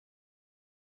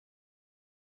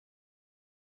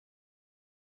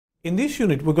In this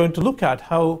unit, we're going to look at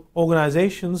how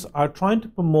organizations are trying to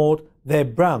promote their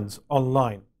brands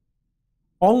online.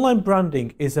 Online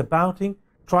branding is about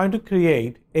trying to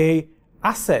create an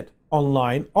asset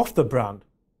online of the brand.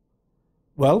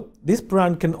 Well, this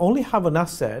brand can only have an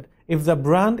asset if the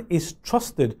brand is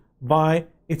trusted by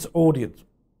its audience.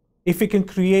 If it can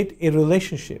create a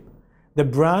relationship, the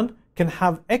brand can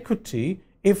have equity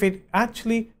if it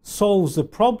actually solves the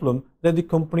problem that the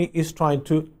company is trying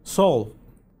to solve.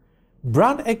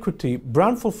 Brand equity,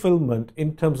 brand fulfillment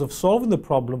in terms of solving the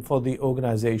problem for the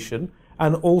organization,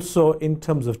 and also in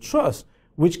terms of trust,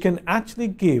 which can actually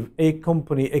give a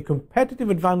company a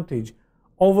competitive advantage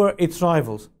over its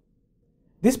rivals.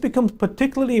 This becomes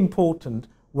particularly important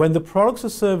when the products or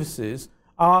services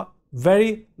have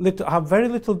very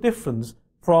little difference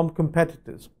from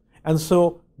competitors. And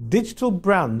so digital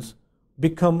brands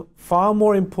become far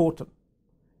more important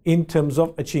in terms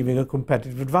of achieving a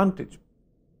competitive advantage.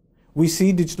 We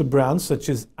see digital brands such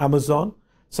as Amazon,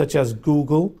 such as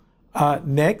Google,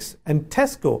 Next, and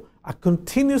Tesco are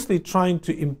continuously trying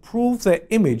to improve their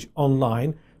image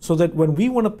online so that when we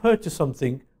want to purchase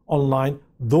something online,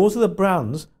 those are the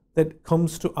brands that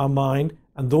comes to our mind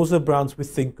and those are the brands we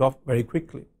think of very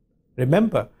quickly.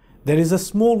 Remember, there is a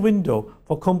small window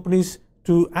for companies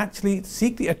to actually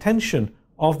seek the attention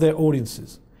of their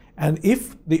audiences. And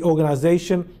if the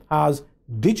organization has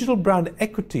digital brand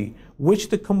equity, which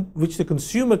the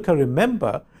consumer can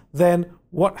remember, then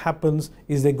what happens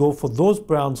is they go for those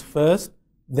brands first,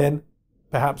 then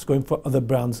perhaps going for other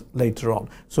brands later on.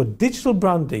 So digital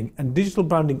branding and digital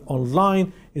branding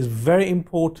online is very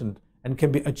important and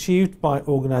can be achieved by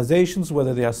organizations,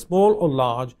 whether they are small or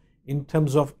large, in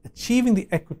terms of achieving the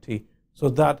equity so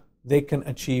that they can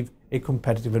achieve a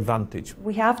competitive advantage.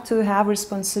 We have to have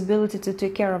responsibility to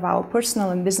take care of our personal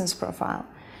and business profile,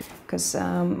 because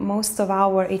most of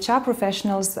our HR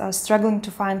professionals are struggling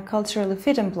to find culturally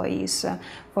fit employees.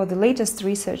 For the latest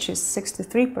research is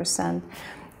 63%.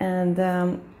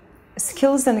 And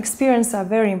skills and experience are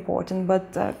very important,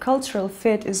 but cultural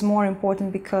fit is more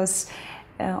important because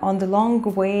on the long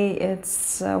way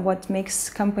it's what makes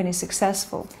companies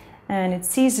successful. And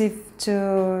it's easy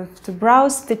to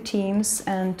browse the teams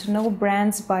and to know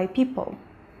brands by people,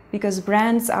 because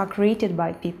brands are created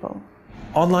by people.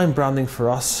 Online branding for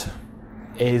us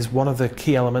is one of the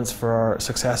key elements for our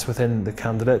success within the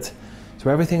candidate. So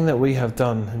everything that we have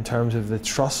done in terms of the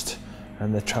trust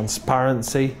and the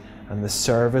transparency and the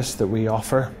service that we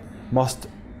offer must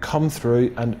come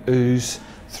through and ooze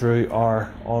through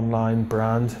our online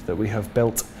brand that we have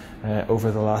built over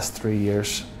the last 3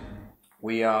 years.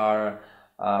 We are,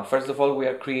 first of all, we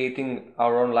are creating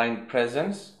our online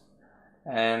presence,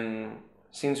 and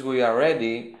since we are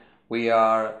ready, we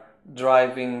are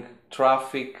driving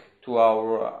traffic to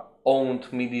our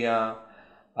owned media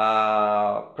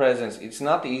presence. It's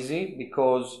not easy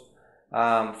because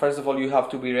first of all, you have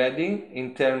to be ready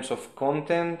in terms of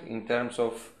content, in terms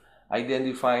of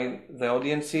identifying the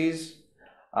audiences,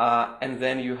 and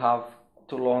then you have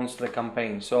to launch the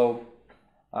campaign. So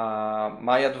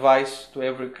my advice to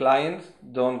every client: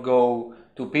 don't go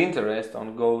to Pinterest,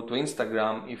 don't go to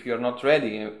Instagram if you're not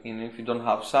ready and if you don't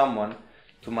have someone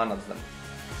to manage them.